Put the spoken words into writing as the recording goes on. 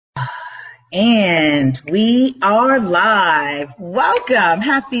And we are live. Welcome.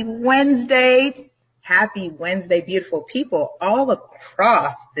 Happy Wednesday. Happy Wednesday, beautiful people all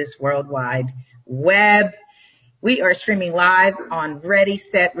across this worldwide web. We are streaming live on Ready,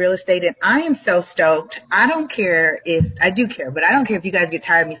 Set, Real Estate, and I am so stoked. I do care but I don't care if you guys get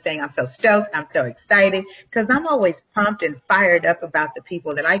tired of me saying I'm so stoked, I'm so excited, because I'm always pumped and fired up about the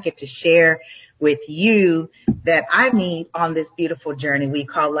people that I get to share with you that I meet on this beautiful journey we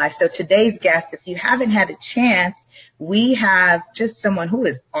call life. So today's guest, if you haven't had a chance, we have just someone who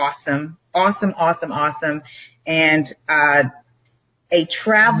is awesome, and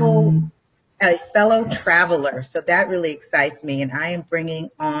a fellow traveler. So that really excites me. And I am bringing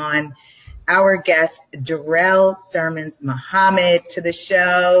on our guest, Darrell Sermons Muhammad, to the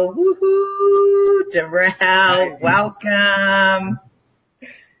show. Woohoo! Darrell, welcome.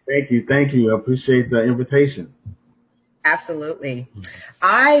 Thank you. I appreciate the invitation. Absolutely.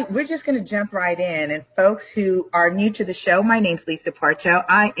 We're just going to jump right in. And folks who are new to the show, my name's Lisa Partel.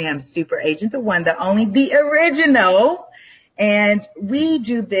 I am Super Agent, the one, the only, the original. And we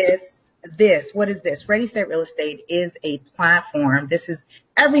do what is this? Ready, Set, Real Estate is a platform. This is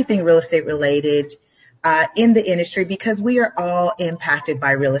everything real estate related in the industry, because we are all impacted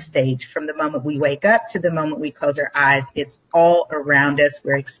by real estate from the moment we wake up to the moment we close our eyes. It's all around us.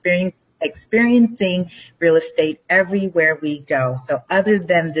 We're experiencing real estate everywhere we go. So other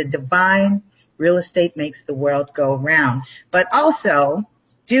than the divine, real estate makes the world go round. But also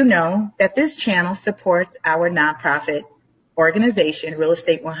do know that this channel supports our nonprofit organization, Real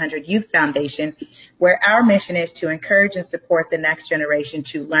Estate 100 Youth Foundation, where our mission is to encourage and support the next generation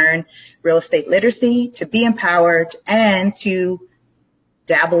to learn real estate literacy, to be empowered, and to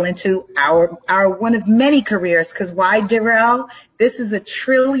dabble into our one of many careers. Because why, Darrell? This is $1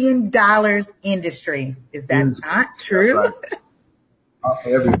 trillion industry. Is that not true? Right. For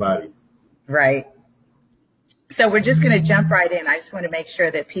everybody. Right. So we're just going to jump right in. I just want to make sure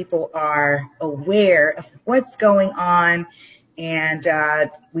that people are aware of what's going on. And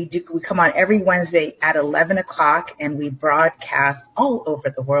we come on every Wednesday at 11 o'clock, and we broadcast all over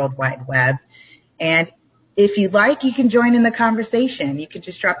the World Wide Web. And if you'd like, you can join in the conversation. You can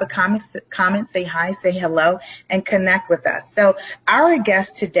just drop a comment, say hi, say hello, and connect with us. So our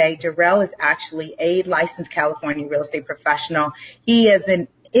guest today, Darrell, is actually a licensed California real estate professional. He is an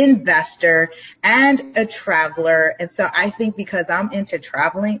investor and a traveler. And so I think because I'm into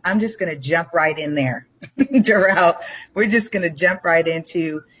traveling, I'm just going to jump right in there. Darrell, we're just going to jump right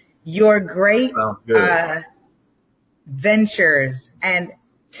into your great ventures. And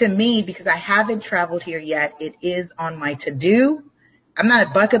to me, because I haven't traveled here yet, it is on my to-do. I'm not a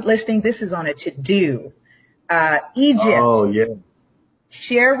bucket listing. This is on a to-do. Egypt. Oh, yeah.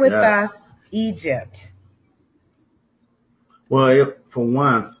 Share with us Egypt. Well, for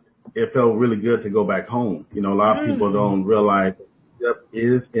once, it felt really good to go back home. You know, a lot of people don't realize Egypt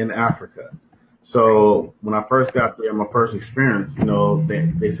is in Africa. So when I first got there, my first experience, you know,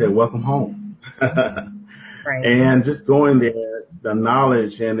 they said, welcome home. Right. And just going there, the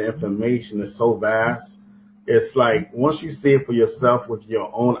knowledge and the information is so vast. It's like once you see it for yourself with your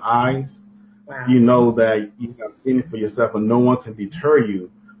own eyes, you know that you have seen it for yourself, and no one can deter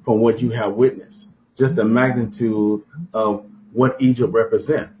you from what you have witnessed. Just the magnitude of what Egypt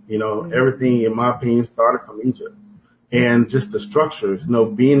represents. You know, everything, in my opinion, started from Egypt. And just the structures, you know,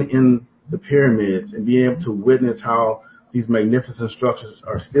 being in the pyramids and being able to witness how these magnificent structures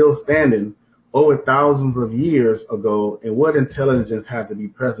are still standing over thousands of years ago, and what intelligence had to be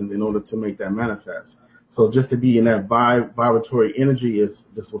present in order to make that manifest. So just to be in that vibratory energy was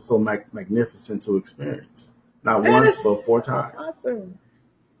so magnificent to experience. Not once, but 4 times. Awesome.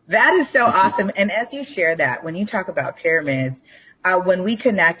 That is so awesome. And as you share that, when you talk about pyramids, when we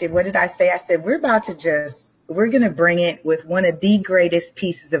connected, what did I say? I said, we're going to bring it with one of the greatest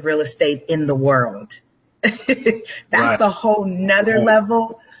pieces of real estate in the world. That's a whole nother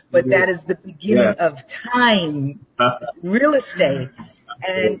level, but that is the beginning of time, real estate.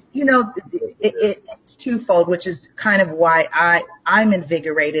 And, you know, it's twofold, which is kind of why I'm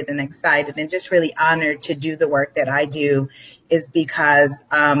invigorated and excited and just really honored to do the work that I do, is because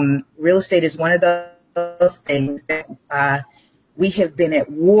real estate is one of those things that we have been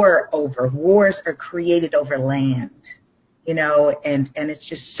at war over. Wars are created over land, you know, and it's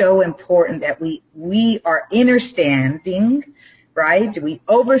just so important that we are understanding, right? We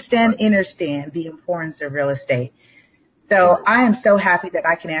understand the importance of real estate. So I am so happy that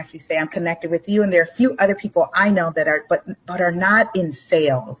I can actually say I'm connected with you. And there are a few other people I know that are, but are not in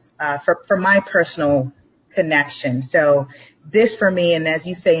sales, for my personal connection. So this for me, and as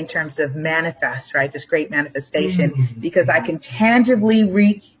you say, in terms of manifest, right, this great manifestation, because I can tangibly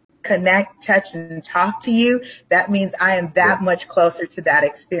reach connect, touch, and talk to you, that means I am that much closer to that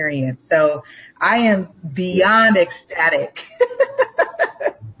experience. So I am beyond ecstatic.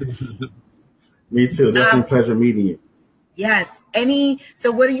 Me too. Definitely a pleasure meeting you. Yes.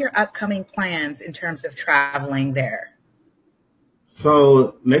 So what are your upcoming plans in terms of traveling there?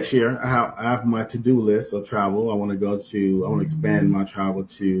 So next year, I have my to-do list of travel. I want to expand my travel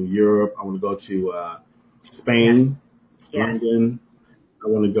to Europe. I want to go to Spain, London. I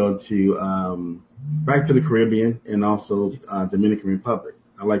want to go to back to the Caribbean and also Dominican Republic.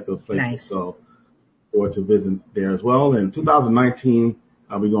 I like those places. Nice. So forward to visit there as well. In 2019,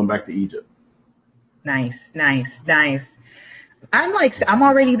 I'll be going back to Egypt. Nice. I'm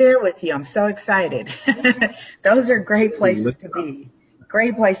already there with you. I'm so excited. Those are great places to be.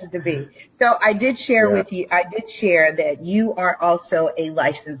 Great places to be. So I did share that you are also a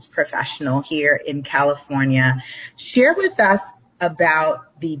licensed professional here in California. Share with us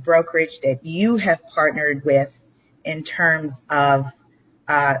about the brokerage that you have partnered with in terms of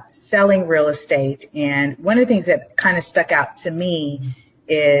selling real estate. And one of the things that kind of stuck out to me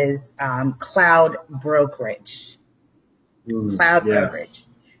is cloud brokerage. Brokerage.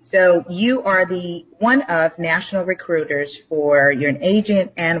 So you are one of national recruiters you're an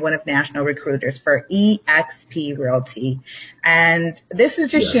agent and one of national recruiters for eXp Realty. And this is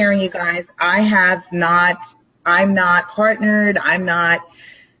just sharing, you guys. I'm not partnered. I'm not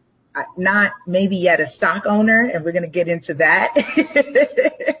maybe yet a stock owner, and we're going to get into that.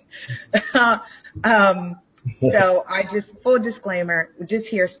 So I just, full disclaimer, just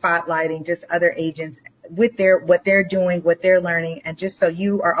here spotlighting just other agents with what they're doing, what they're learning, and just so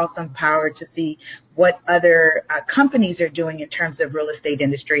you are also empowered to see what other companies are doing in terms of real estate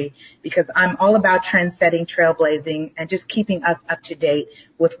industry, because I'm all about trend setting, trailblazing, and just keeping us up to date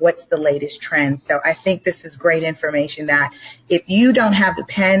with what's the latest trend. So I think this is great information that if you don't have the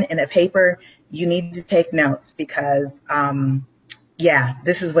pen and a paper, you need to take notes because,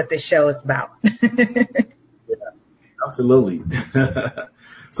 this is what this show is about. Absolutely.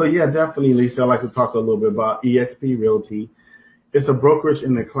 So definitely, Lisa, I'd like to talk a little bit about eXp Realty. It's a brokerage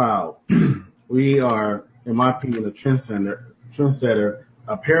in the cloud. We are, in my opinion, a trendsetter,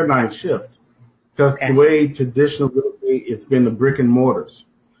 a paradigm shift. Because the way traditional real estate, it's been the brick and mortars.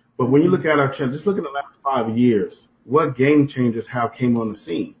 But when you look at our trend, just look at the last 5 years, what game changers have came on the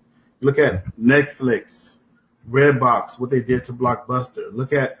scene. Look at Netflix, Redbox, what they did to Blockbuster.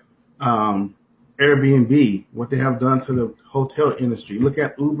 Look at Airbnb, what they have done to the hotel industry. Look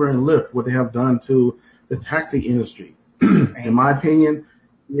at Uber and Lyft, what they have done to the taxi industry. In my opinion,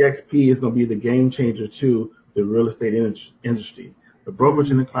 eXp is going to be the game changer to the real estate industry, the brokerage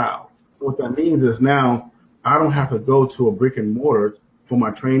in the cloud. So what that means is now I don't have to go to a brick and mortar for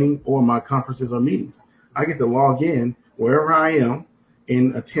my training or my conferences or meetings. I get to log in wherever I am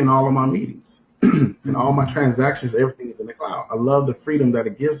and attend all of my meetings. And all my transactions, everything is in the cloud. I love the freedom that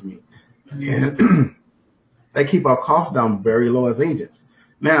it gives me. And they keep our costs down very low as agents.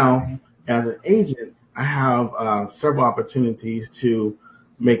 Now, as an agent, I have several opportunities to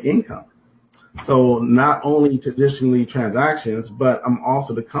make income. So not only traditionally transactions, but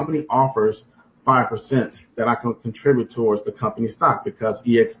the company offers 5% that I can contribute towards the company stock because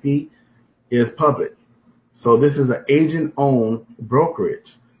eXp is public. So this is an agent-owned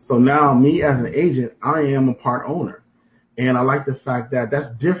brokerage. So now me as an agent, I am a part owner. And I like the fact that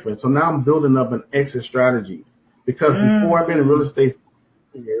that's different. So now I'm building up an exit strategy because before I've been in real estate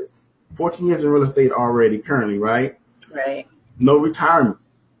 14 years in real estate already currently, right? Right. No retirement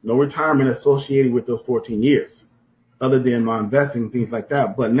associated with those 14 years other than my investing, things like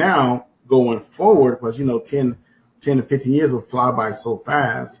that. But now going forward, because 10 to 15 years will fly by so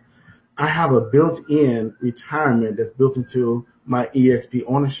fast, I have a built-in retirement that's built into my eXp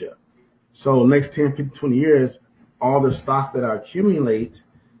ownership. So next 10, 15, 20 years, all the stocks that I accumulate,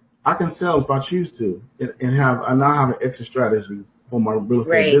 I can sell if I choose to, and I now have an exit strategy for my real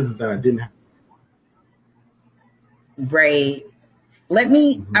estate business that I didn't have. Right. I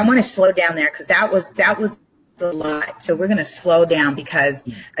want to slow down there because that was a lot. So we're going to slow down because,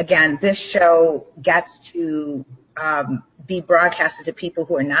 again, this show gets to be broadcasted to people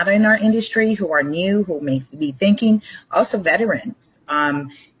who are not in our industry, who are new, who may be thinking, also veterans.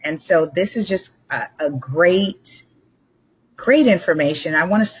 And so this is just a great information. I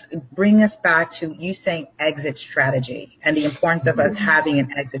want to bring us back to you saying exit strategy and the importance of us having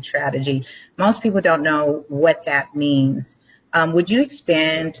an exit strategy. Most people don't know what that means. Would you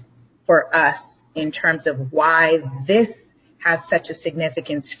expand for us in terms of why this has such a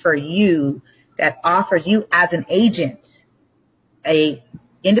significance for you that offers you as an agent, a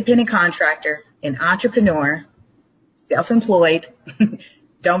independent contractor, an entrepreneur, self-employed,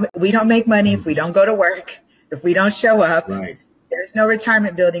 We don't make money if we don't go to work, if we don't show up. Right. There's no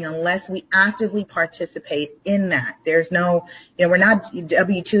retirement building unless we actively participate in that. There's no, we're not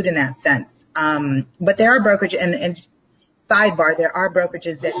W-2'd in that sense. But there are brokerages, and sidebar, there are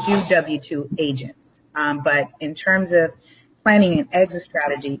brokerages that do W-2 agents. But in terms of planning an exit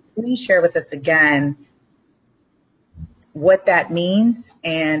strategy, please share with us again what that means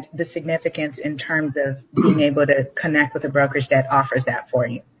and the significance in terms of being able to connect with a brokerage that offers that for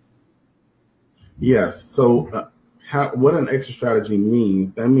you. Yes. So what an exit strategy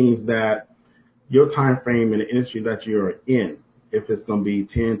means, that means that your time frame in the industry that you're in, if it's going to be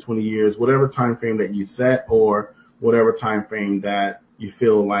 10, 20 years, whatever time frame that you set, or whatever time frame that you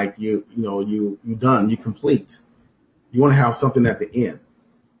feel like you complete, you want to have something at the end,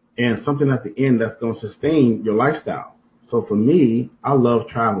 and something at the end that's going to sustain your lifestyle. So for me, I love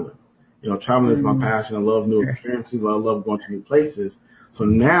traveling. Traveling is my passion. I love new experiences. I love going to new places. So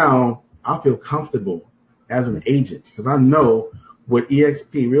now I feel comfortable as an agent because I know with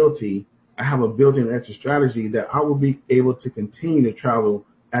eXp Realty, I have a built-in extra strategy that I will be able to continue to travel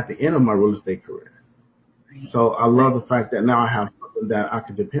at the end of my real estate career. So I love the fact that now I have something that I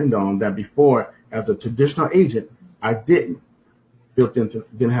can depend on that before, as a traditional agent, I didn't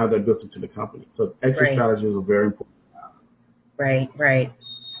have that built into the company. So exit strategies are very important. Right.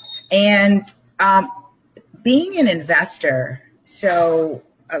 And being an investor, so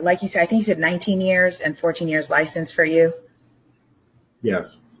like you said, I think you said 19 years and 14 years license for you.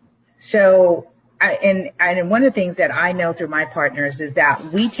 Yes. So, and one of the things that I know through my partners is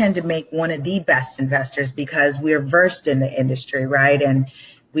that we tend to make one of the best investors because we're versed in the industry, right? And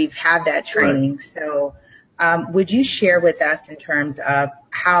we've had that training. Right. So, would you share with us in terms of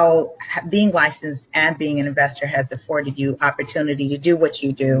how being licensed and being an investor has afforded you opportunity to do what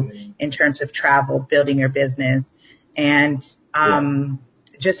you do in terms of travel, building your business, and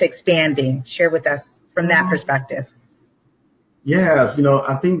just expanding? Share with us from that perspective. Yes,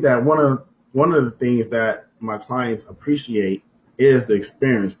 I think that one of the things that my clients appreciate is the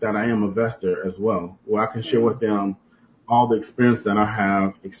experience that I am an investor as well, where I can share with them all the experience that I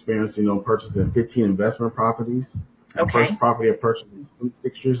have experienced, purchasing 15 investment properties. Okay. The first property I purchased was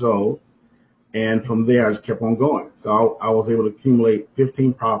 26 years old. And from there, I just kept on going. So I was able to accumulate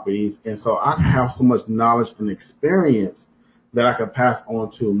 15 properties. And so I have so much knowledge and experience that I could pass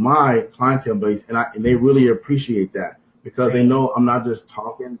on to my clientele base. And they really appreciate that because they know I'm not just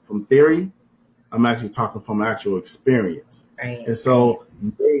talking from theory. I'm actually talking from actual experience. Right. And so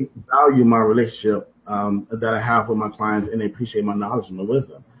they value my relationship that I have with my clients, and they appreciate my knowledge and my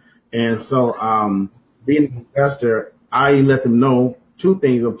wisdom. And so being an investor, I let them know two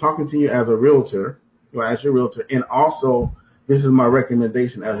things. I'm talking to you as a realtor, and also this is my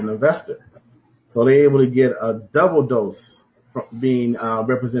recommendation as an investor. So they're able to get a double dose from being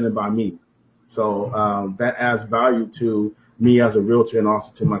represented by me. So that adds value to me as a realtor and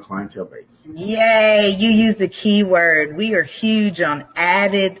also to my clientele base. Yay, you use the key word. We are huge on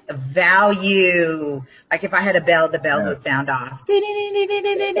added value. Like if I had a bell, the bells would sound off. Ding, ding, ding, ding,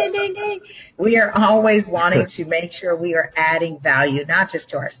 ding, ding, ding, ding. We are always wanting to make sure we are adding value, not just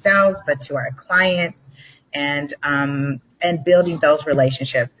to ourselves, but to our clients, and building those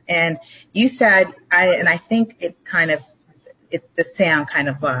relationships. And you said, I think the sound kind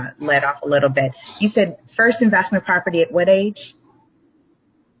of let off a little bit. You said first investment property at what age?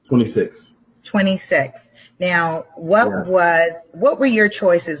 26. 26. Now, what were your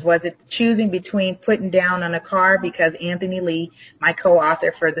choices? Was it choosing between putting down on a car? Because Anthony Lee, my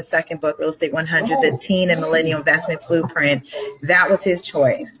co-author for the second book, Real Estate 100, the Teen and Millennial Investment Blueprint, that was his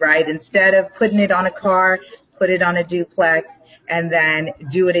choice, right? Instead of putting it on a car, put it on a duplex, and then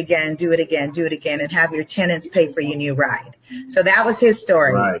do it again, and have your tenants pay for your new ride. So that was his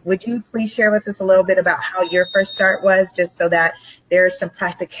story. Right. Would you please share with us a little bit about how your first start was, just so that there's some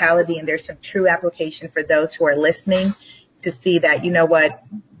practicality and there's some true application for those who are listening to see that,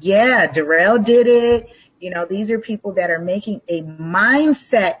 Darrell did it. These are people that are making a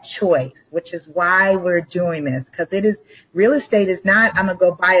mindset choice, which is why we're doing this, because real estate is not, I'm going to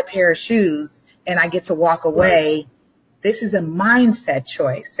go buy a pair of shoes and I get to walk away. Right. This is a mindset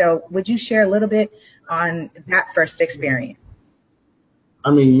choice. So would you share a little bit on that first experience? I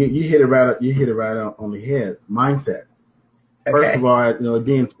mean, you hit it right on the head. Mindset. Okay. First of all,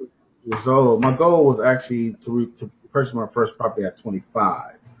 being 20 years old, my goal was actually to purchase my first property at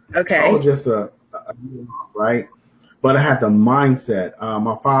 25. Okay. So I was just right? But I had the mindset.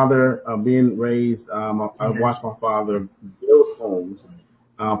 My father, being raised, I watched my father build homes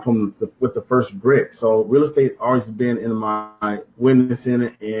with the first brick. So real estate always been in my witnessing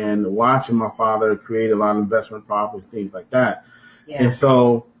it and watching my father create a lot of investment properties, things like that. And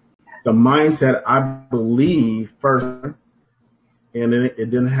so the mindset, I believe, first, and it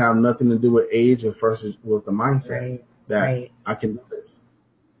didn't have nothing to do with age. At first, it was the mindset that I can do this.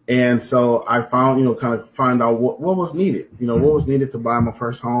 And so I found, kind of find out what was needed, what was needed to buy my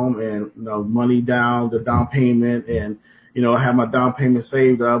first home, and, money down, the down payment, and, I had my down payment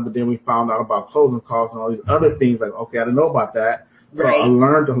saved up, but then we found out about closing costs and all these other things. Like, okay, I didn't know about that. So I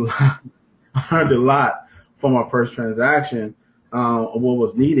learned a lot. I learned a lot from our first transaction of what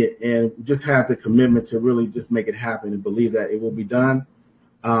was needed, and just had the commitment to really just make it happen and believe that it will be done.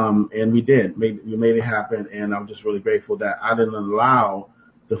 And we did. We made it happen, and I'm just really grateful that I didn't allow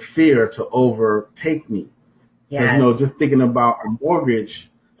the fear to overtake me. Because, just thinking about a mortgage,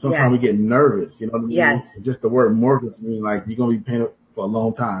 sometimes we get nervous, what I mean? Just the word mortgage, like you're going to be paying it for a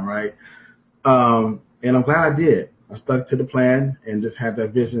long time, right? And I'm glad I did. I stuck to the plan and just had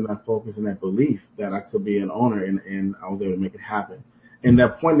that vision, that focus, and that belief that I could be an owner, and I was able to make it happen. And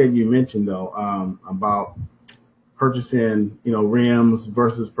that point that you mentioned, though, about purchasing, rims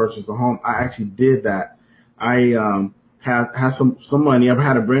versus purchase a home, I actually did that. I had some money. I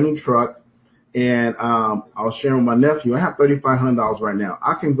had a brand new truck, and I was sharing with my nephew. I have $3,500 right now.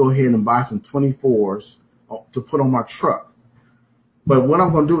 I can go ahead and buy some 24s to put on my truck. But what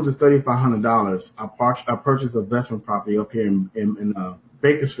I'm going to do with this $3,500, I purchased an investment property up here in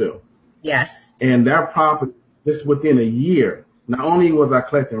Bakersfield. Yes. And that property, just within a year, not only was I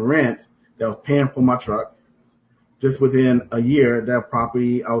collecting rent that was paying for my truck, just within a year, that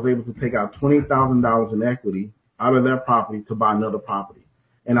property, I was able to take out $20,000 in equity out of that property to buy another property.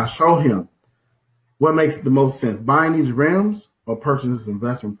 And I showed him what makes the most sense, buying these rims or purchasing this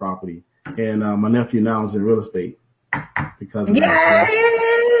investment property. And my nephew now is in real estate because of that.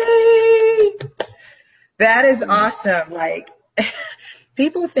 That is awesome. Like,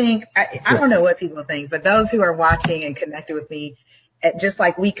 people think, I don't know what people think, but those who are watching and connected with me, just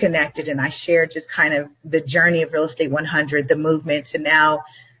like we connected and I shared just kind of the journey of Real Estate 100, the movement to now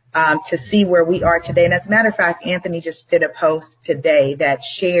to see where we are today. And as a matter of fact, Anthony just did a post today that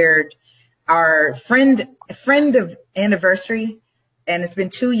shared our friend of anniversary. And it's been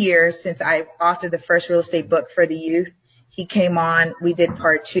 2 years since I authored the first real estate book for the youth. He came on, we did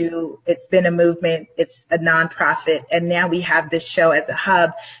part 2. It's been a movement. It's a nonprofit. And now we have this show as a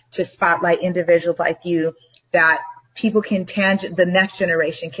hub to spotlight individuals like you that people can the next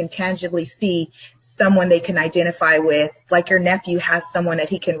generation can tangibly see someone they can identify with. Like your nephew has someone that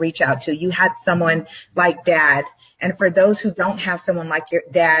he can reach out to. You had someone like Dad. And for those who don't have someone like your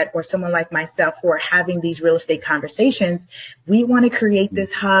dad or someone like myself who are having these real estate conversations, we want to create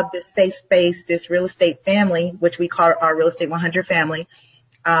this hub, this safe space, this real estate family, which we call our Real Estate 100 family,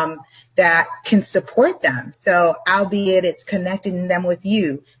 that can support them. So albeit it's connecting them with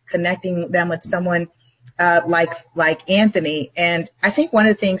you, connecting them with someone like Anthony. And I think one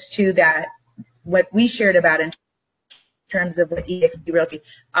of the things too that what we shared about in terms of what eXp Realty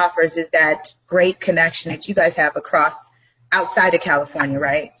offers is that great connection that you guys have across outside of California,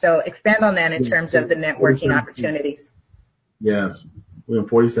 right? So expand on that in terms of the networking opportunities. Yes, we're in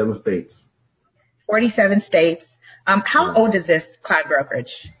 47 states. 47 states. How old is this cloud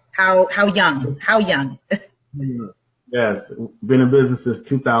brokerage? How young? How young? Yes, been in business since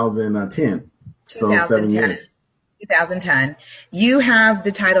 2010. So 7 years. 2010. You have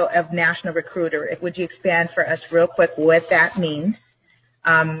the title of National Recruiter. Would you expand for us real quick what that means?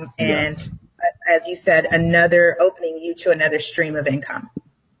 And as you said, opening you to another stream of income.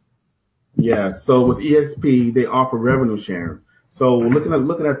 Yeah. So with eXp, they offer revenue sharing. So looking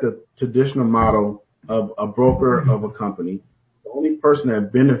at the traditional model of a broker of a company, the only person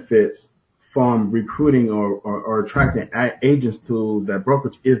that benefits from recruiting or attracting agents to that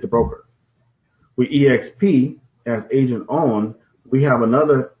brokerage is the broker. With eXp, as agent owned, we have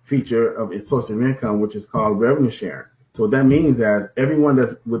another feature of its source of income, which is called revenue sharing. So what that means is everyone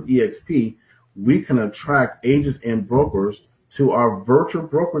that's with eXp, we can attract agents and brokers to our virtual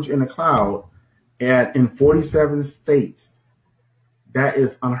brokerage in the cloud in 47 states. That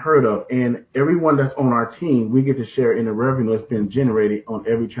is unheard of. And everyone that's on our team, we get to share in the revenue that's been generated on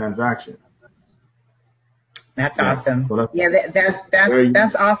every transaction. That's awesome. So that's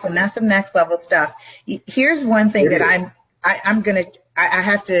awesome. That's some next level stuff. Here's one thing that I'm gonna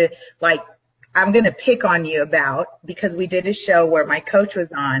pick on you about, because we did a show where my coach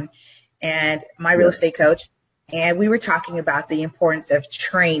was on, and my real estate coach, and we were talking about the importance of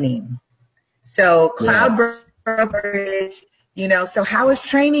training. So cloud brokerage, so how is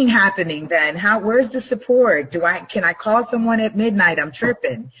training happening then? Where's the support? Can I call someone at midnight? I'm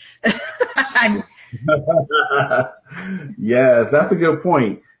tripping. Yes, that's a good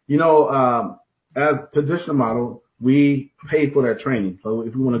point. As traditional model, we pay for that training. So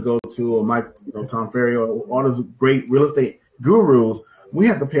if we want to go to Tom Ferry or all those great real estate gurus, we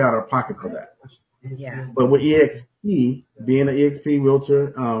have to pay out of our pocket for that. Yeah. But with EXP, being an EXP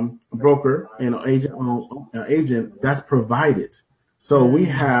realtor, broker, and an agent, that's provided. So we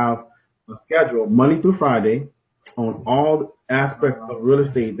have a schedule Monday through Friday on all aspects of real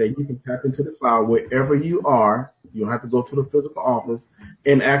estate that you can tap into the cloud wherever you are. You don't have to go to the physical office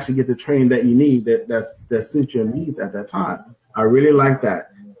and actually get the training that you need that suits your needs at that time. I really like that.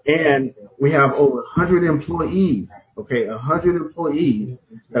 And we have over 100 employees, 100 employees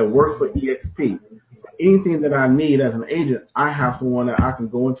that works for EXP. So anything that I need as an agent, I have someone that I can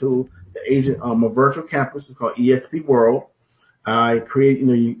go into the agent, a virtual campus. It's called EXP World. I create,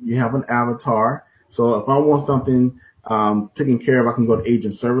 you have an avatar. So if I want something taken care of, I can go to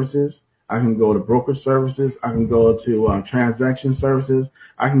agent services. I can go to broker services. I can go to transaction services.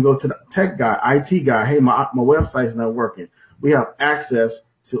 I can go to the tech guy, IT guy. Hey, my website's not working. We have access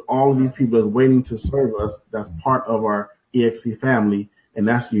to all of these people that's waiting to serve us. That's part of our EXP family, and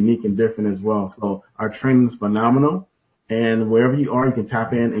that's unique and different as well. So our training is phenomenal, and wherever you are, you can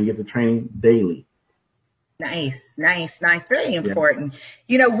tap in and get the training daily. Nice. Very important.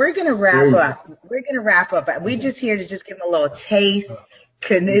 Yeah. We're going to wrap up. We're just here to just give them a little taste,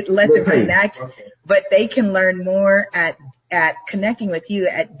 let them connect, but they can learn more at connecting with you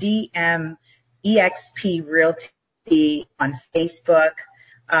at DM EXP Realty on Facebook,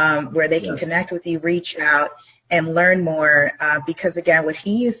 where they can connect with you, reach out, and learn more. Because again, what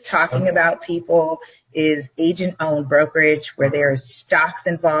he is talking about, people, is agent-owned brokerage where there is stocks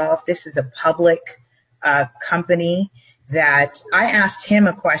involved. This is a public company that I asked him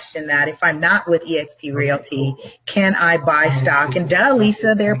a question that if I'm not with EXP Realty, can I buy stock? And duh,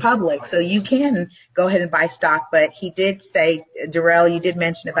 Lisa, they're public, so you can go ahead and buy stock. But he did say, Darrell, you did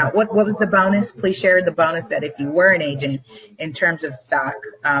mention about what was the bonus? Please share the bonus that if you were an agent in terms of stock,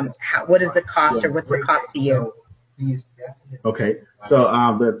 what is the cost or what's the cost to you? Okay, so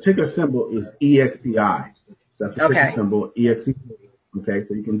the ticker symbol is EXPI. That's the ticker symbol, EXP. Okay,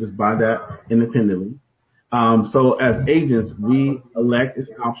 so you can just buy that independently. So as agents, we elect, it's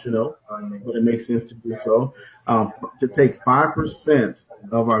optional, but it makes sense to do so, to take 5%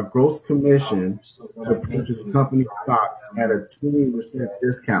 of our gross commission to purchase company stock at a 20%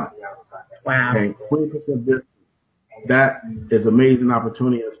 discount. Wow. Okay, 20% discount. That is amazing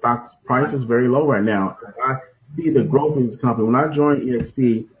opportunity. The stock price is very low right now. I see the growth in this company. When I joined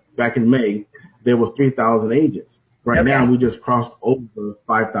EXP back in May, there was 3,000 agents. Right now, we just crossed over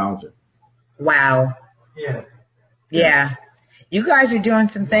 5,000. Wow. Yeah. You guys are doing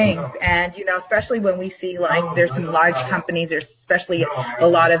some things, and especially when we see like there's some large companies, there's especially a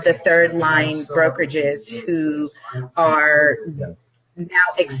lot of the third line brokerages who are now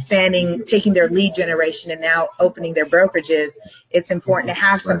expanding, taking their lead generation and now opening their brokerages. It's important to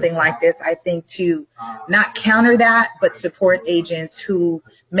have something like this, I think, to not counter that, but support agents who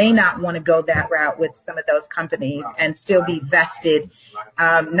may not want to go that route with some of those companies and still be vested,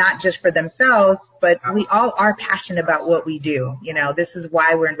 not just for themselves, but we all are passionate about what we do. This is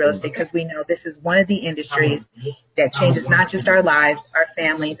why we're in real estate, because we know this is one of the industries that changes not just our lives, our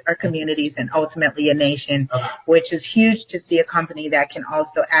families, our communities, and ultimately a nation, which is huge to see a company that can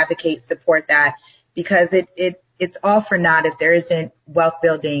also advocate, support that, because it's all for naught if there isn't wealth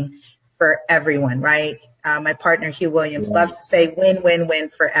building for everyone, right? My partner, Hugh Williams, loves to say win, win,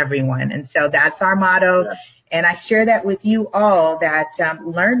 win for everyone. And so that's our motto. Yeah. And I share that with you all, that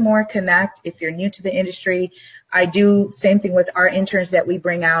learn more, connect. If you're new to the industry, I do same thing with our interns that we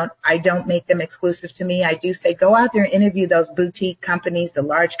bring out. I don't make them exclusive to me. I do say go out there and interview those boutique companies, the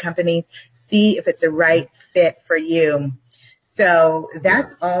large companies, see if it's a right fit for you. So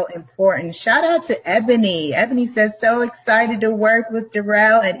that's all important. Shout out to Ebony. Ebony says, so excited to work with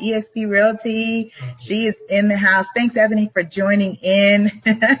Darrell and EXP Realty. She is in the house. Thanks, Ebony, for joining in.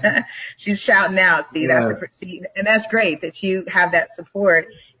 She's shouting out. See, and that's great that you have that support.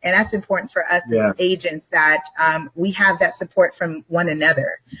 And that's important for us as agents, that we have that support from one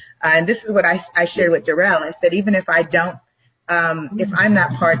another. And this is what I shared with Darrell. I said, even if I don't, if I'm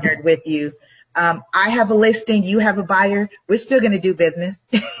not partnered with you, I have a listing, you have a buyer, we're still going to do business.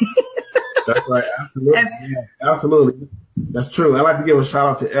 That's right. Absolutely. Absolutely. That's true. I'd like to give a shout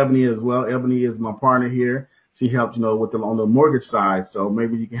out to Ebony as well. Ebony is my partner here. She helped, with them on the mortgage side. So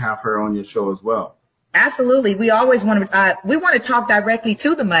maybe you can have her on your show as well. Absolutely. We always want to talk directly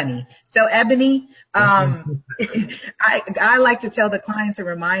to the money. So Ebony, I like to tell the clients and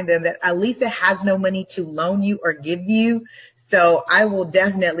remind them that Alisa has no money to loan you or give you. So I will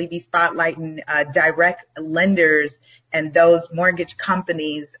definitely be spotlighting direct lenders and those mortgage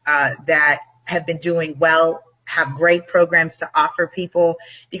companies that have been doing well, have great programs to offer people,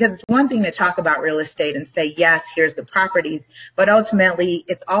 because it's one thing to talk about real estate and say, yes, here's the properties, but ultimately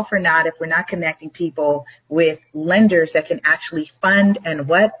it's all for naught if we're not connecting people with lenders that can actually fund and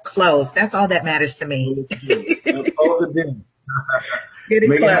close. That's all that matters to me. Close it in. Get it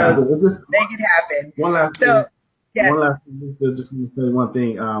Make closed. Make it happen. One last thing. Yes. One last thing. Just want to say one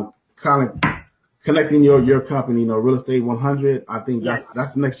thing. Kind of connecting your company, Real Estate 100. I think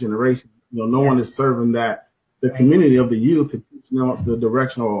that's the next generation. No one is serving the community of the youth to teach them the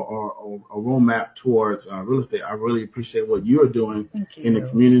direction or a roadmap towards real estate. I really appreciate what you're doing in the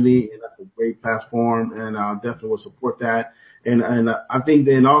community, and that's a great platform, and I definitely will support that. And I think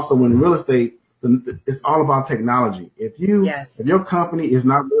then also when real estate, it's all about technology. If your company is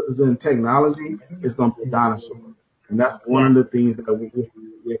not representing technology, it's going to be a dinosaur. And that's one of the things that we do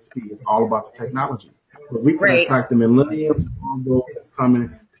with EXP. It's all about the technology. But we can attract the millennials, all those that's coming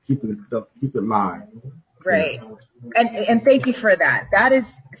to keep it live. Great. Yes. And thank you for that. That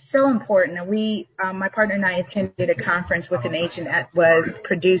is so important. And we, my partner and I attended a conference with an agent that was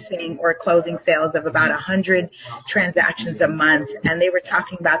producing or closing sales of about 100 transactions a month. And they were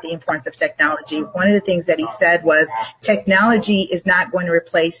talking about the importance of technology. One of the things that he said was technology is not going to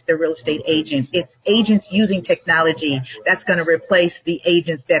replace the real estate agent. It's agents using technology that's going to replace the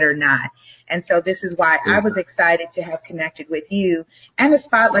agents that are not. And so this is why I was excited to have connected with you and to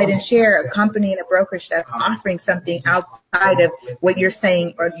spotlight and share a company and a brokerage that's offering something outside of what you're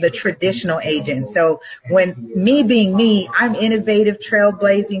saying or the traditional agent. So when me being me, I'm innovative,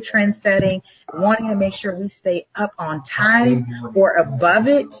 trailblazing, trend setting, wanting to make sure we stay up on time or above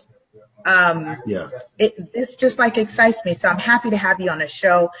it. This just like excites me. So I'm happy to have you on the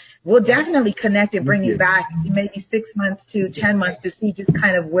show. We'll definitely connect and bring you back maybe 6 months to 10 months to see just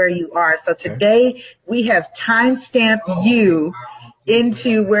kind of where you are. So today we have time-stamped you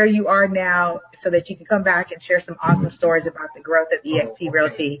into where you are now so that you can come back and share some awesome stories about the growth of EXP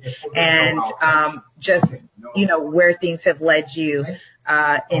Realty and just, where things have led you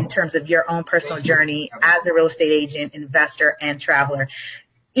in terms of your own personal journey as a real estate agent, investor, and traveler.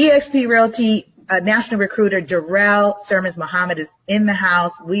 EXP Realty national recruiter Darrell Sermons Muhammad is in the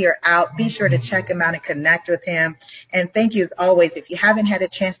house. We are out. Be sure to check him out and connect with him. And thank you as always. If you haven't had a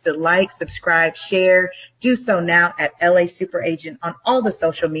chance to like, subscribe, share, do so now at LA Super Agent on all the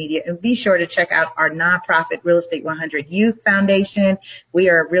social media. And be sure to check out our nonprofit Real Estate 100 Youth Foundation. We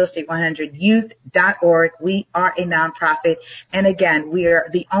are realestate100youth.org. We are a nonprofit. And again, we are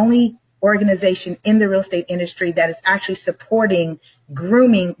the only organization in the real estate industry that is actually supporting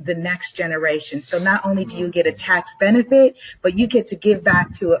grooming the next generation. So not only do you get a tax benefit, but you get to give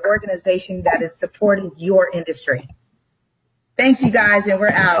back to an organization that is supporting your industry. Thanks, you guys, and we're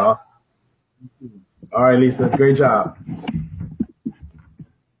out. All right, Lisa, great job.